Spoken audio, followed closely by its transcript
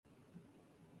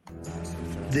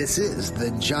This is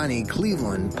the Johnny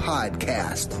Cleveland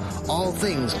Podcast, all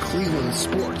things Cleveland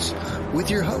sports, with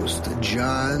your host,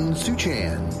 John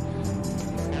Suchan.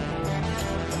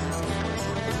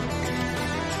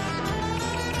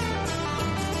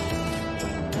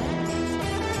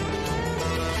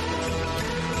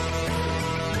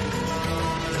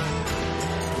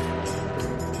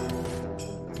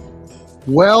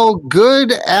 Well,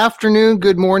 good afternoon,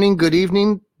 good morning, good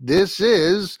evening. This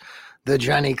is the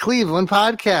Johnny Cleveland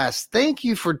Podcast. Thank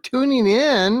you for tuning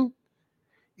in.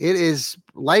 It is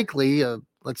likely,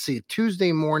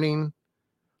 Tuesday morning,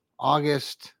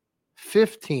 August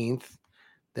 15th,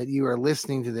 that you are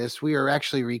listening to this. We are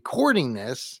actually recording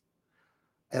this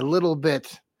a little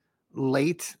bit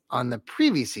late on the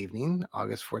previous evening,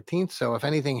 August 14th. So if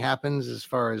anything happens as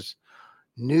far as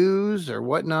news or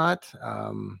whatnot,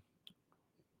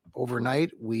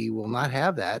 overnight, we will not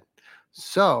have that.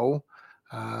 So,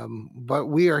 but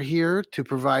we are here to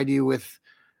provide you with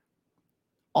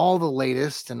all the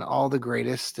latest and all the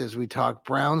greatest as we talk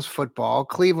Browns football,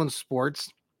 Cleveland sports.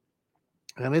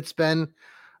 And it's been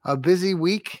a busy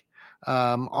week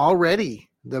already.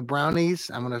 The Brownies,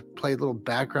 I'm going to play a little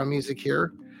background music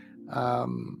here.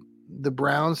 The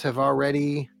Browns have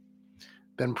already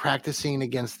been practicing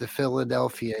against the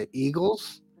Philadelphia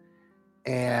Eagles.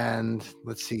 And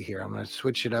let's see here. I'm going to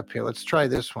switch it up here. Let's try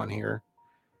this one here.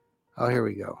 Oh, here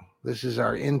we go. This is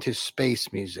our Into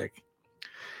Space music.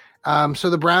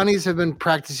 So the Brownies have been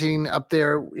practicing up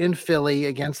there in Philly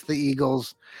against the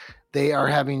Eagles. They are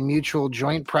having mutual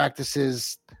joint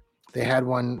practices. They had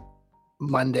one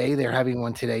Monday. They're having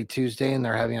one today, Tuesday, and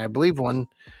they're having, I believe, one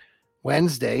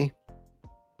Wednesday.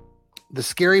 The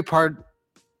scary part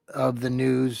of the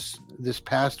news this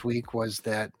past week was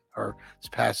that, or this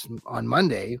past on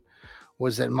Monday,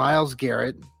 was that Myles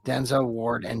Garrett, Denzel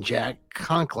Ward, and Jack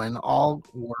Conklin all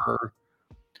were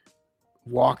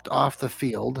walked off the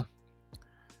field.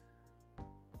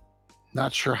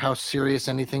 Not sure how serious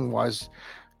anything was.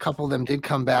 A couple of them did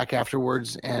come back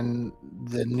afterwards, and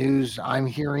the news I'm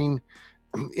hearing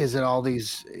is that all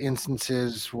these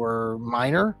instances were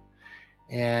minor,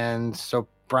 and so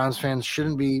Browns fans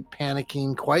shouldn't be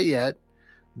panicking quite yet.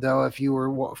 Though if you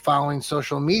were following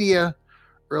social media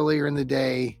earlier in the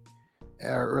day,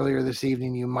 earlier this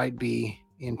evening, you might be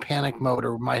in panic mode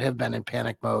or might have been in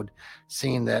panic mode,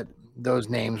 seeing that those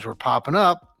names were popping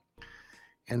up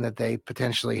and that they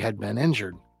potentially had been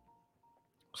injured.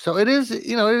 So it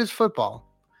is football.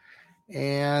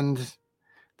 And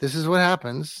this is what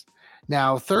happens.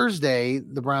 Now, Thursday,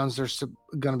 the Browns are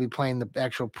going to be playing the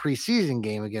actual preseason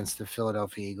game against the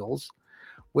Philadelphia Eagles,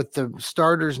 with the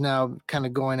starters now kind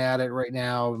of going at it right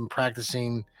now and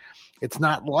practicing. It's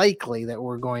not likely that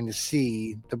we're going to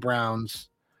see the Browns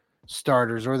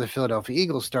starters or the Philadelphia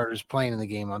Eagles starters playing in the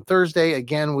game on Thursday.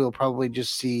 Again, we'll probably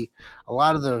just see a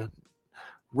lot of the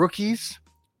rookies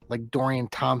like Dorian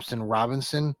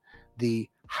Thompson-Robinson, the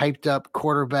hyped up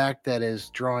quarterback that is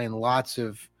drawing lots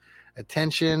of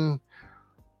attention.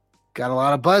 Got a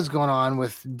lot of buzz going on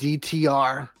with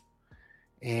DTR.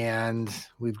 And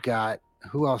we've got,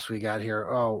 who else we got here?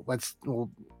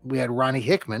 We had Ronnie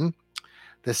Hickman,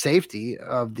 the safety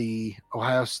of the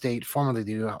Ohio State,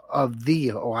 formerly of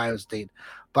the Ohio State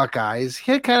Buckeyes.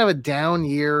 He had kind of a down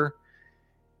year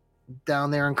down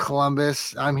there in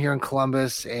Columbus. I'm here in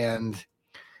Columbus, and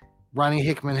Ronnie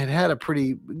Hickman had a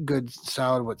pretty good,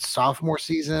 solid, sophomore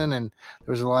season, and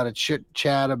there was a lot of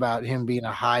chit-chat about him being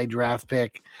a high draft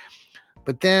pick.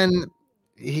 But then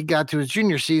he got to his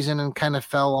junior season and kind of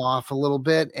fell off a little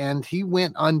bit, and he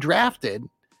went undrafted.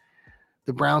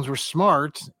 The Browns were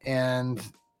smart and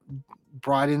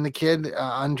brought in the kid,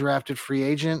 undrafted free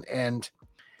agent, and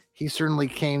he certainly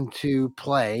came to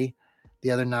play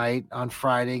the other night on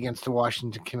Friday against the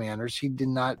Washington Commanders. He did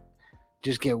not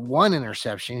just get one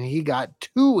interception. He got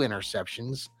two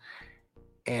interceptions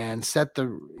and set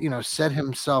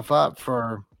himself up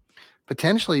for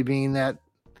potentially being that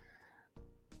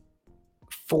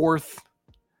fourth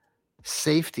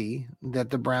safety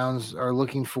that the Browns are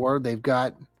looking for. They've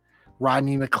got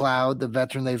Rodney McLeod, the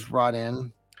veteran they've brought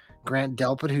in, Grant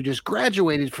Delpit, who just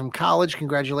graduated from college.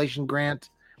 Congratulations,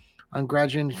 Grant, on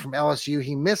graduating from LSU.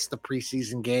 He missed the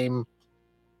preseason game.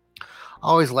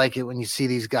 Always like it when you see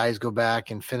these guys go back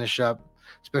and finish up,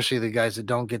 especially the guys that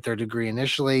don't get their degree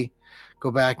initially, go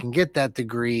back and get that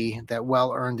degree, that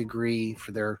well-earned degree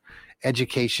for their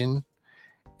education.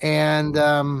 And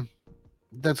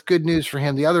that's good news for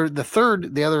him. The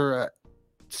other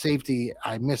safety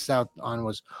I missed out on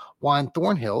was Juan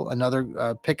Thornhill,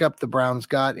 another pickup the Browns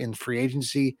got in free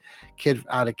agency. Kid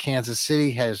out of Kansas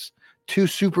City, has 2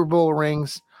 Super Bowl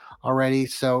rings already.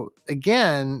 So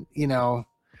again,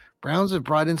 Browns have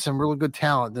brought in some really good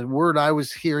talent. The word I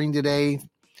was hearing today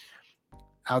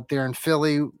out there in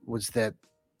Philly was that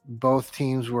both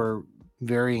teams were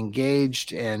very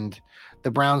engaged, and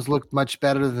the Browns looked much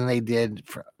better than they did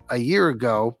a year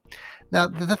ago. Now,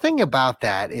 the thing about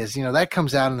that is, that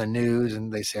comes out in the news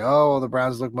and they say, oh, the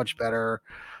Browns look much better.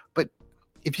 But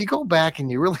if you go back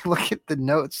and you really look at the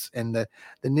notes and the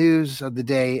news of the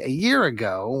day a year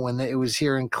ago when it was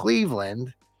here in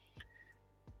Cleveland,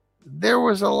 there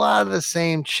was a lot of the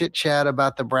same chit chat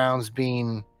about the Browns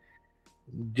being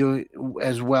doing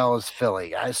as well as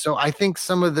Philly. So I think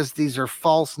some of these are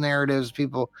false narratives.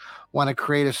 People want to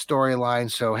create a storyline.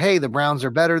 So, hey, the Browns are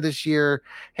better this year.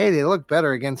 Hey, they look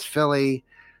better against Philly.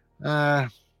 We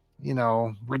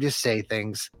just say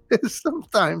things.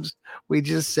 Sometimes we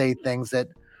just say things that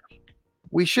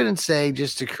we shouldn't say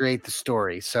just to create the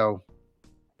story. So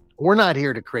we're not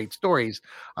here to create stories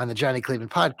on the Johnny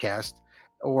Cleveland podcast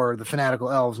or the Fanatical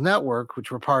Elves Network,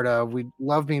 which we're part of. We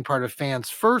love being part of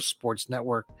Fans First Sports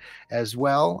Network as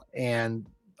well. And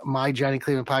my Johnny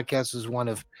Cleveland podcast is one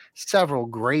of several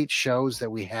great shows that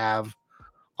we have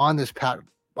on this platform,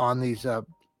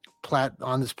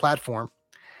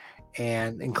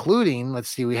 and including,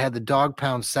 we had the Dog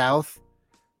Pound South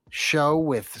show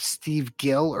with Steve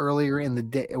Gill earlier in the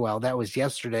day. Well, that was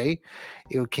yesterday.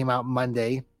 It came out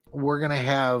Monday. We're going to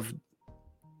have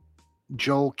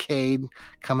Joel Cade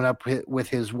coming up with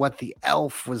his What the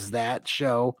Elf Was That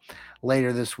show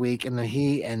later this week. And then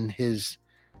he and his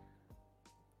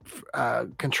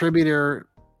contributor,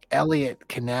 Elliot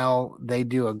Cannell, they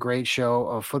do a great show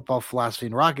of football philosophy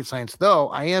and rocket science, though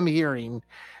I am hearing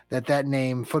that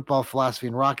name, football philosophy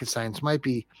and rocket science, might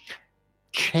be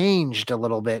changed a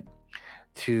little bit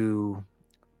to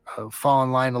fall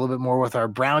in line a little bit more with our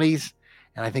Brownies.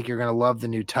 And I think you're going to love the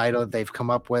new title that they've come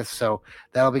up with. So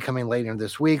that'll be coming later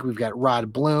this week. We've got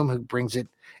Rod Bloom, who brings it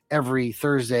every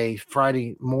Thursday,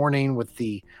 Friday morning with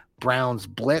the Browns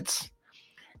Blitz.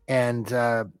 And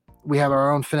we have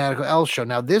our own Fanatical Elves show.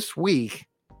 Now, this week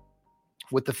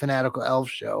with the Fanatical Elves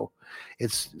show,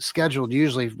 it's scheduled.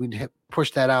 Usually we'd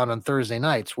push that out on Thursday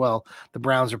nights. Well, the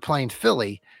Browns are playing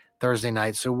Philly Thursday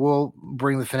night. So we'll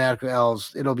bring the Fanatical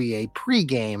Elves. It'll be a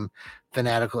pregame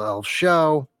Fanatical Elves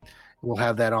show. We'll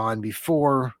have that on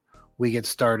before we get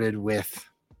started with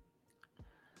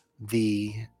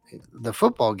the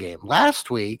football game. Last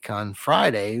week on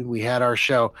Friday, we had our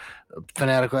show,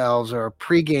 Fanatical Elves, our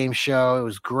pregame show. It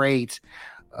was great.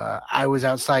 I was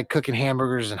outside cooking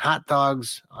hamburgers and hot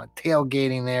dogs,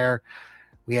 tailgating there.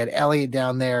 We had Elliot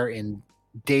down there in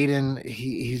Dayton.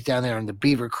 He's down there in the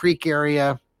Beaver Creek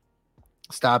area.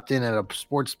 Stopped in at a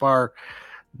sports bar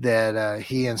that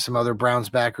he and some other Browns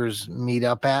backers meet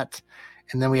up at.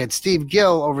 And then we had Steve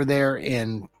Gill over there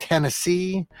in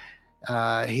Tennessee.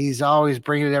 He's always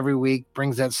bringing it every week,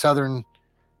 brings that Southern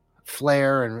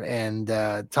flair and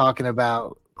talking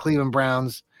about Cleveland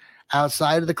Browns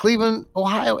outside of the Cleveland,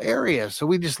 Ohio area. So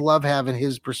we just love having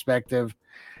his perspective.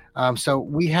 So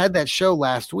we had that show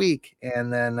last week.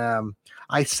 And then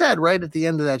I said right at the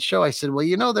end of that show, I said,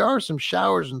 well, there are some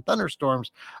showers and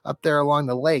thunderstorms up there along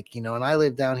the lake, and I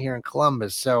live down here in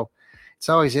Columbus. So it's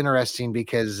always interesting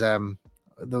because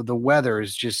the weather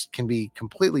can be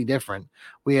completely different.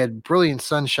 We had brilliant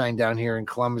sunshine down here in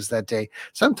Columbus that day.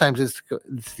 Sometimes it's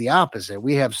the opposite.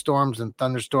 We have storms and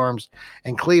thunderstorms,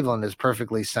 and Cleveland is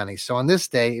perfectly sunny. So on this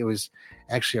day, it was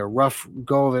actually a rough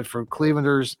go of it for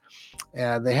Clevelanders.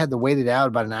 They had to wait it out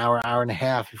about an hour and a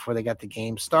half before they got the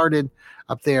game started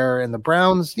up there. And the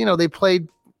Browns, they played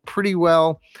pretty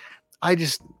well. I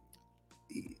just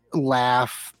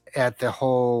laugh at this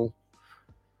whole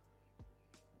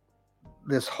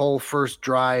first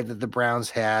drive that the Browns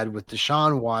had with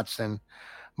Deshaun Watson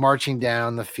marching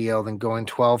down the field and going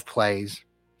 12 plays.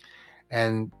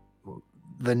 And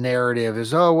the narrative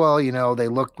is, oh, well, they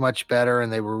looked much better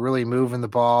and they were really moving the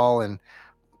ball, and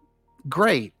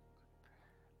great.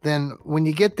 Then when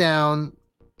you get down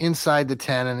inside the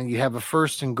 10 and you have a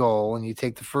 1st and goal and you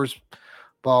take the first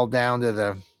ball down to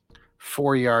the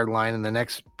 4-yard line, and the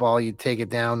next ball you take it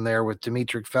down there with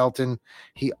Demetric Felton.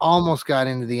 He almost got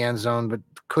into the end zone, but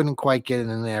couldn't quite get it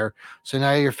in there. So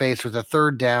now you're faced with a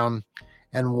 3rd down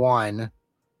and 1,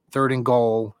 3rd and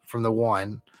goal from the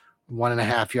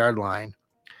 1.5 yard line.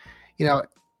 I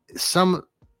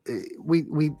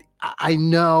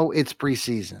know it's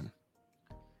preseason,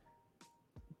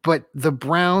 but the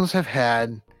Browns have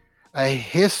had a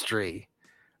history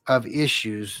of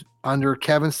issues under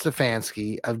Kevin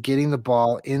Stefanski of getting the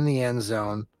ball in the end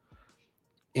zone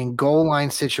in goal line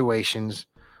situations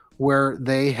where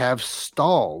they have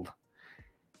stalled.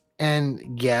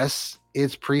 And yes,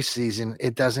 it's preseason.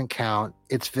 It doesn't count.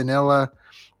 It's vanilla.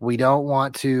 We don't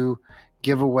want to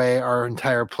give away our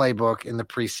entire playbook in the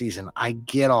preseason. I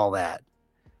get all that.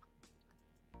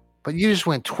 But you just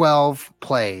went 12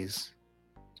 plays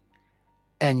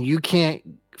and you can't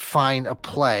find a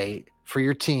play for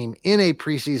your team in a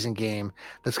preseason game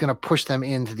that's going to push them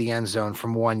into the end zone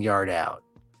from 1 yard out.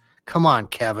 Come on,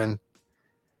 Kevin.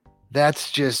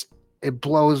 That's just, it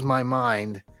blows my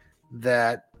mind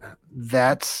that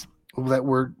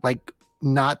we're like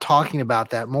not talking about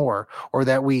that more, or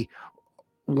that we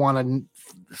want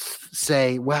to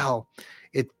say, well,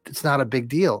 it's not a big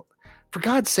deal. For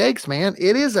God's sakes, man,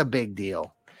 it is a big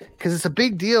deal, because it's a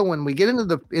big deal when we get into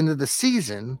the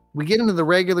season, we get into the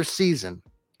regular season,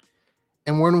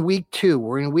 and we're in week 2,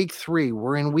 we're in week 3,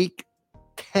 we're in week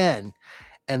 10,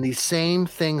 and these same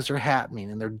things are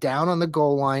happening, and they're down on the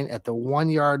goal line at the 1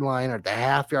 yard line or the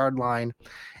half yard line,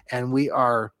 and we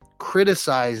are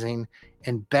criticizing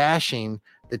and bashing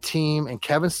the team and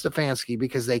Kevin Stefanski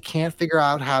because they can't figure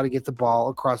out how to get the ball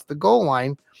across the goal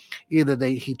line. Either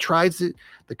the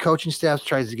coaching staff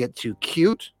tries to get too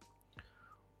cute,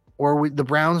 or the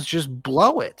Browns just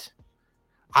blow it.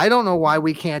 I don't know why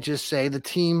we can't just say the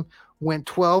team went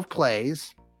 12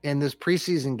 plays in this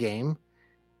preseason game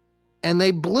and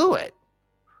they blew it.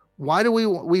 Why do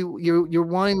you're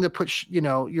wanting to put,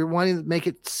 you're wanting to make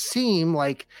it seem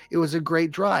like it was a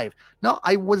great drive. No,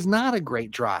 I was not a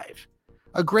great drive.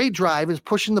 A great drive is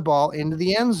pushing the ball into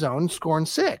the end zone, scoring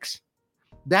 6.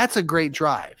 That's a great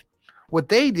drive. What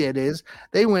they did is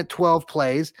they went 12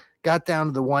 plays, got down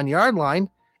to the 1 yard line,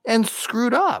 and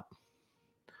screwed up.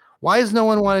 Why is no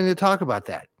one wanting to talk about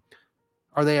that?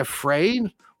 Are they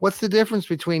afraid? What's the difference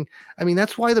between,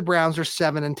 that's why the Browns are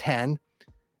 7-10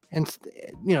 and,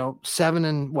 7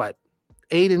 and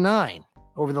 8 and 9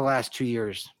 over the last 2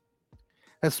 years.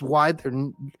 That's why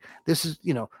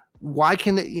why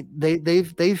can they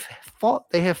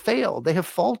have failed. They have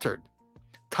faltered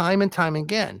time and time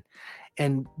again.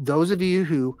 And those of you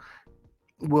who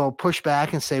will push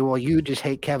back and say, well, you just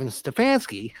hate Kevin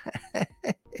Stefanski.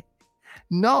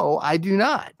 No, I do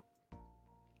not.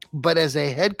 But as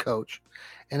a head coach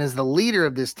and as the leader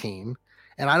of this team,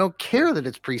 and I don't care that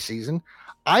it's preseason,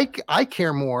 I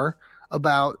care more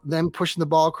about them pushing the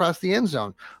ball across the end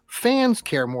zone. Fans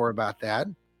care more about that.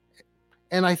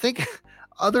 And I think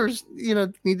others,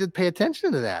 need to pay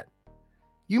attention to that.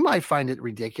 You might find it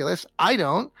ridiculous. I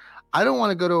don't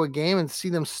want to go to a game and see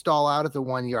them stall out at the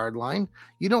 1 yard line.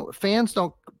 Fans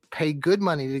don't pay good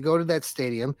money to go to that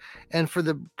stadium and for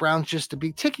the Browns just to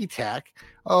be ticky-tack.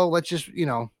 Oh, let's just,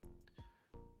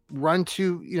 run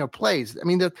 2, plays.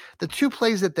 The 2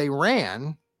 plays that they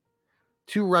ran,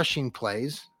 2 rushing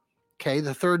plays. Okay.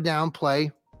 The third down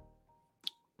play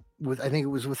I think it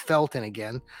was with Felton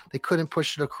again. They couldn't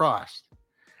push it across.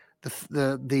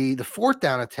 The fourth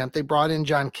down attempt, they brought in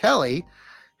John Kelly,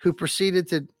 who proceeded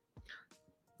to,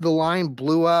 the line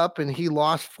blew up and he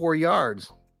lost 4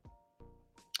 yards.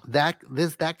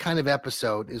 That kind of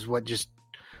episode is what just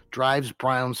drives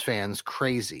Browns fans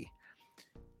crazy.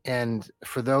 And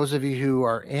for those of you who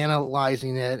are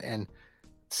analyzing it and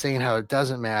saying how it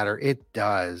doesn't matter, it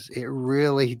does. It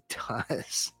really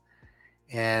does.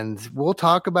 And we'll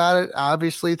talk about it,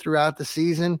 obviously, throughout the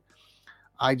season.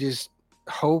 I just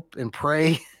hope and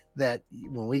pray that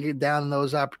when we get down in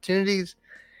those opportunities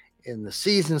and the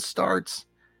season starts,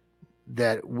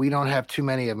 that we don't have too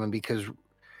many of them, because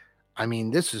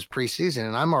this is preseason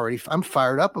and I'm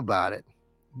fired up about it.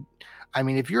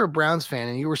 If you're a Browns fan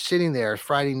and you were sitting there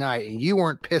Friday night and you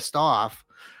weren't pissed off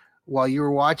while you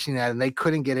were watching that and they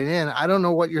couldn't get it in, I don't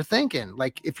know what you're thinking.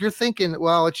 Like, if you're thinking,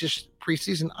 well, it's just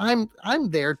preseason, I'm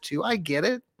there too. I get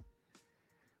it.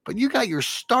 But you got your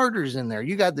starters in there.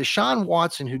 You got Deshaun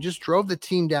Watson, who just drove the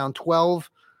team down 12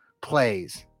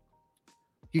 plays.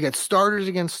 You got starters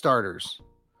against starters.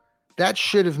 That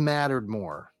should have mattered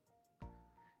more.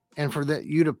 And for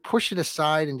you to push it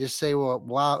aside and just say, well,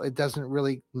 wow, it doesn't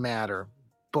really matter.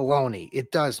 Baloney.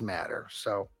 It does matter.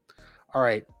 So, all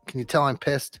right. Can you tell I'm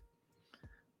pissed?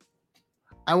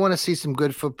 I want to see some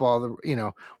good football.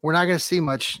 We're not going to see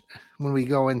much when we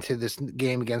go into this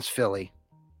game against Philly.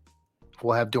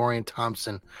 We'll have Dorian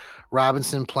Thompson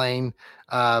Robinson playing.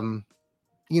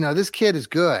 This kid is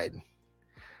good.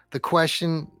 The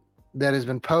question that has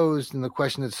been posed and the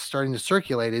question that's starting to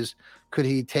circulate is, could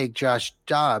he take Josh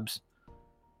Dobbs'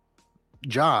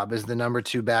 job as the number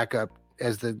 2 backup,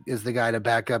 as the guy to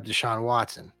back up Deshaun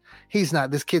Watson?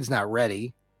 This kid's not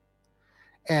ready.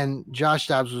 And Josh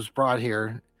Dobbs was brought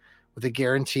here with a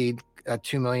guaranteed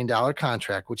 $2 million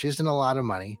contract, which isn't a lot of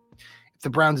money. If the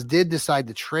Browns did decide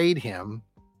to trade him,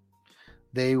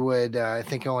 they would, I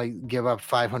think, only give up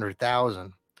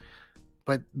 500,000.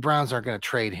 But Browns aren't going to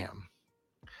trade him.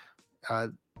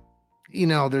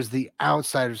 There's the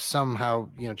outside of somehow,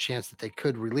 chance that they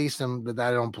could release him, but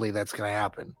I don't believe that's going to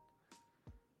happen.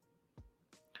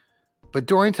 But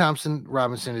Dorian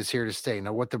Thompson-Robinson is here to stay.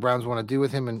 Now, what the Browns want to do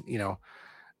with him, and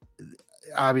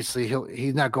obviously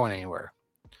he's not going anywhere.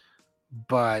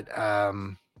 But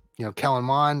Kellen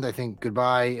Mond, I think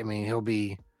goodbye. I mean,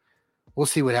 we'll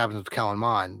see what happens with Kellen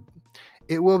Mond.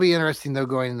 It will be interesting though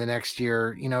going in the next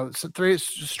year.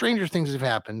 Stranger things have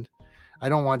happened. I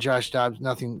don't want Josh Dobbs,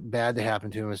 nothing bad to happen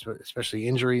to him, especially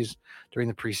injuries during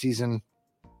the preseason.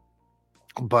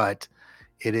 But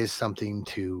it is something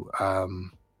to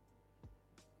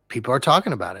people are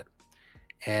talking about it.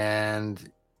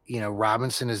 And,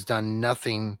 Robinson has done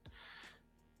nothing.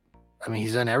 I mean,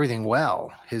 he's done everything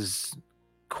well. His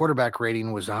quarterback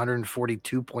rating was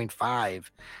 142.5.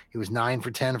 He was 9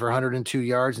 for 10 for 102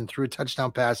 yards and threw a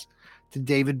touchdown pass to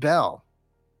David Bell.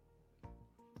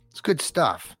 It's good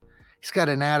stuff. He's got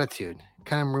an attitude.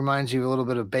 Kind of reminds you a little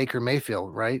bit of Baker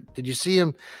Mayfield, right? Did you see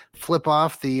him flip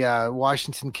off the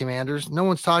Washington Commanders? No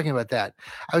one's talking about that.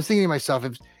 I was thinking to myself,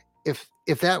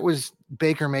 if that was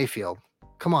Baker Mayfield,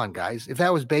 come on, guys. If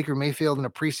that was Baker Mayfield in a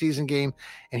preseason game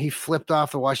and he flipped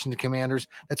off the Washington Commanders,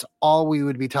 that's all we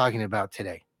would be talking about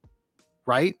today,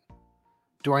 right?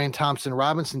 Dorian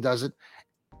Thompson-Robinson does it.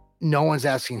 No one's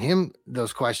asking him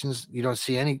those questions. You don't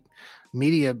see any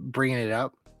media bringing it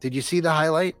up. Did you see the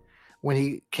highlight when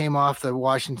he came off the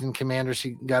Washington Commanders?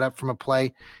 He got up from a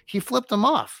play. He flipped them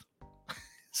off.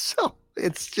 So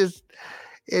it's just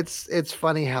it's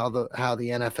funny how the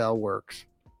NFL works.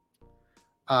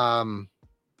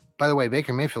 By the way,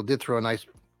 Baker Mayfield did throw a nice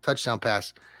touchdown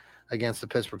pass against the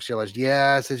Pittsburgh Steelers.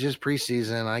 Yes, it's just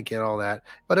preseason. I get all that.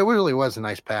 But it really was a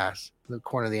nice pass in the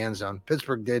corner of the end zone.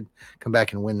 Pittsburgh did come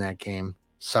back and win that game.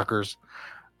 Suckers.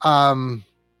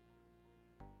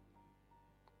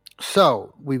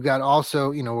 So we've got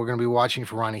also, we're going to be watching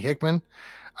for Ronnie Hickman.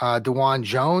 DeJuan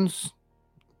Jones,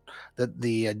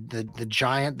 the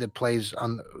giant that plays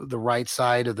on the right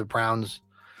side of the Browns,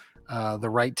 the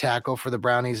right tackle for the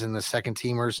Brownies and the second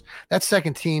teamers. That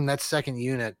second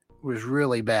unit was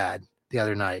really bad the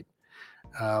other night.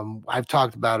 I've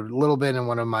talked about it a little bit in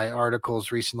one of my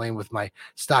articles recently with my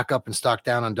stock up and stock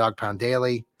down on Dog Pound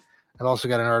Daily. I've also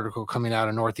got an article coming out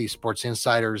of Northeast Sports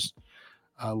Insiders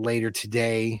later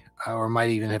today, or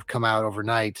might even have come out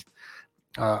overnight,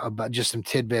 about just some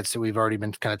tidbits that we've already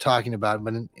been kind of talking about.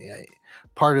 But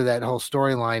part of that whole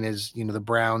storyline is, the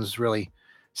Browns really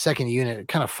second unit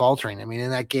kind of faltering. I mean, in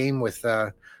that game with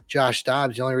Josh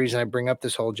Dobbs, the only reason I bring up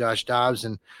this whole Josh Dobbs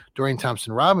and Dorian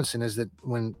Thompson-Robinson is that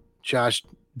when Josh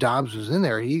Dobbs was in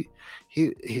there, he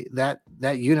that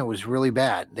unit was really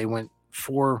bad. They went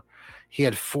he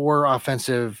had 4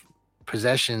 offensive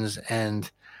possessions, and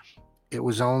it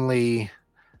was the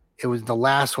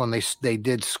last one they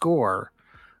did score,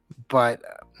 but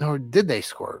no, did they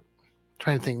score? I'm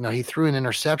trying to think. No, he threw an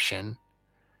interception.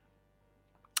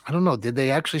 I don't know. Did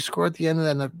they actually score at the end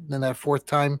of that fourth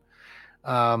time?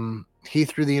 He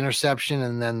threw the interception,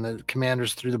 and then the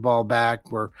Commanders threw the ball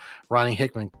back where Ronnie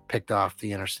Hickman picked off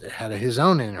had his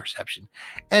own interception.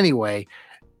 Anyway,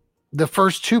 the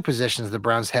first 2 positions the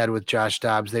Browns had with Josh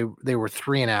Dobbs, they were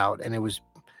 3 and out, and it was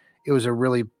a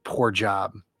really poor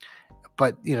job.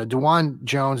 But, DeJuan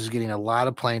Jones is getting a lot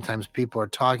of playing times. People are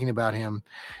talking about him.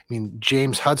 I mean,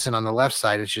 James Hudson on the left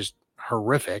side is just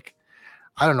horrific.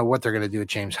 I don't know what they're going to do with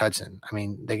James Hudson. I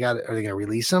mean, are they going to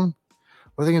release him?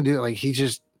 What are they going to do? Like, he's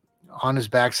just on his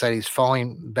backside. He's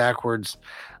falling backwards.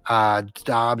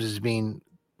 Dobbs is being,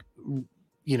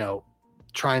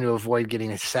 trying to avoid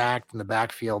getting sacked in the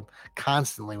backfield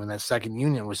constantly when that second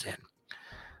unit was in.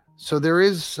 So there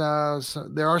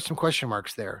are some question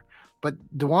marks there. But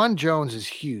DeJuan Jones is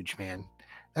huge, man.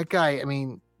 That guy, I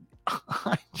mean,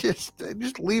 I just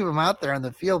leave him out there on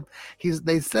the field.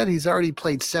 They said he's already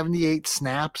played 78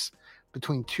 snaps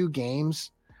between 2 games.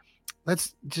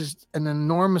 That's just an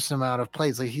enormous amount of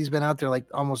plays. Like, he's been out there like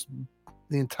almost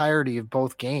the entirety of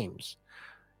both games.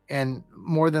 And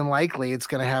more than likely it's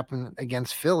going to happen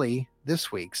against Philly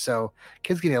this week. So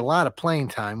kid's getting a lot of playing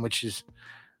time, which is,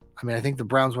 I mean, I think the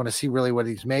Browns want to see really what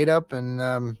he's made up.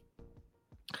 And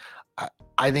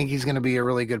I think he's going to be a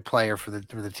really good player for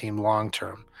the team long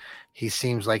term. He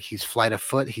seems like he's flight of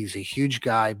foot. He's a huge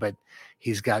guy, but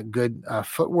he's got good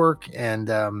footwork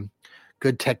and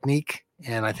good technique.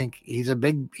 And I think he's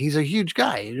a huge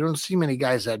guy. You don't see many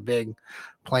guys that big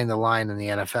playing the line in the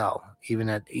NFL, even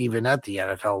at the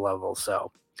NFL level.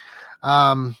 So,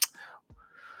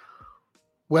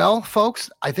 well, folks,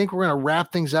 I think we're going to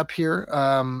wrap things up here.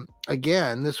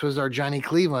 again, this was our Johnny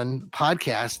Cleveland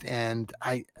podcast, and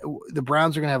the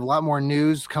Browns are going to have a lot more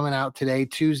news coming out today,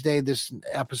 Tuesday. This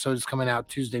episode is coming out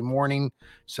Tuesday morning,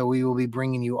 so we will be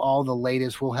bringing you all the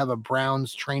latest. We'll have a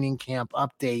Browns training camp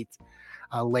update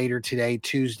later today,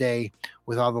 Tuesday,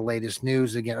 with all the latest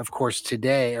news. Again, of course,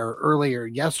 today or earlier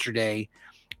yesterday,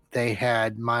 they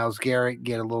had Myles Garrett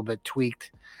get a little bit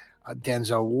tweaked,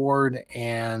 Denzel Ward,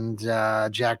 and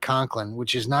Jack Conklin,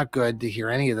 which is not good to hear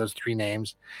any of those three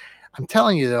names. I'm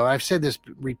telling you, though, I've said this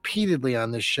repeatedly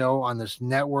on this show, on this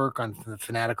network, on the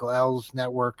Fanatical Elves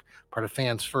network, part of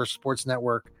Fans First Sports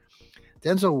Network.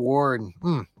 Denzel Ward,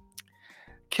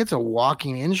 kid's a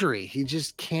walking injury. He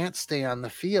just can't stay on the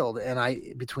field.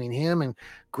 And between him and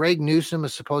Greg Newsome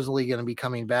is supposedly going to be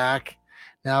coming back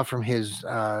now from his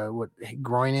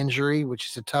groin injury, which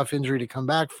is a tough injury to come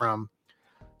back from.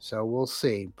 So we'll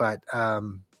see. But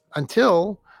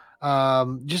until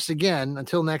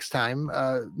next time,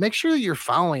 make sure that you're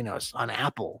following us on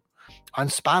Apple, on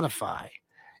Spotify.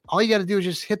 All you got to do is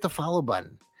just hit the follow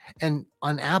button. And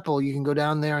on Apple, you can go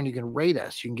down there and you can rate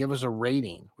us. You can give us a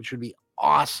rating, which would be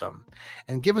awesome.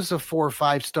 And give us a 4 or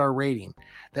 5 star rating.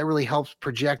 That really helps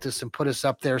project us and put us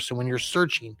up there. So when you're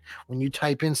searching, when you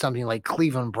type in something like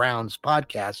Cleveland Browns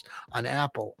podcast on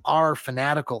Apple, our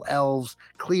Fanatical Elves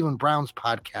Cleveland Browns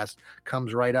podcast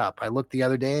comes right up. I looked the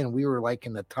other day and we were like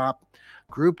in the top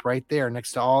group right there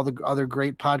next to all the other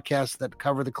great podcasts that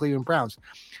cover the Cleveland Browns.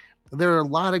 There are a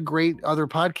lot of great other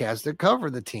podcasts that cover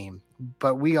the team,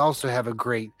 but we also have a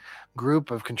great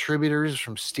group of contributors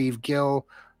from Steve Gill,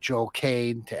 Joel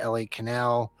Cade to L.A.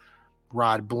 Cannell,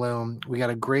 Rod Bloom. We got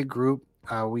a great group.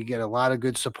 We get a lot of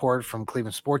good support from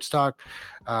Cleveland Sports Talk.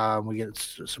 We get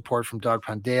support from Dog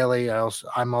Pound Daily.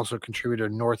 I'm also a contributor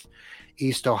to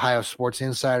Northeast Ohio Sports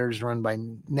Insiders, run by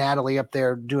Natalie up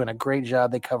there, doing a great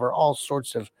job. They cover all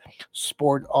sorts of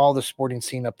sport, all the sporting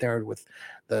scene up there, with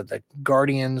the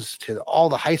Guardians to all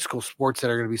the high school sports that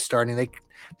are going to be starting. They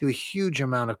do a huge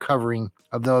amount of covering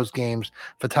of those games,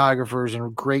 photographers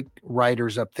and great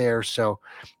writers up there. So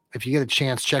if you get a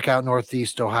chance, check out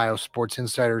Northeast Ohio Sports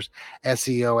Insiders,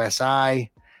 SEOSI.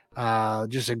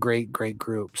 Just a great, great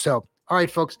group. So, all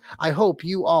right, folks, I hope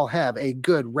you all have a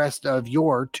good rest of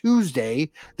your Tuesday.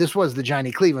 This was the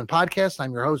Johnny Cleveland podcast.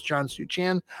 I'm your host, John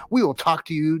Suchan. We will talk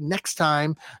to you next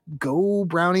time. Go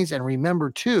Brownies, and remember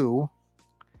to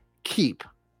keep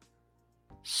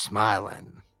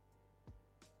smiling.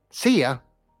 See ya.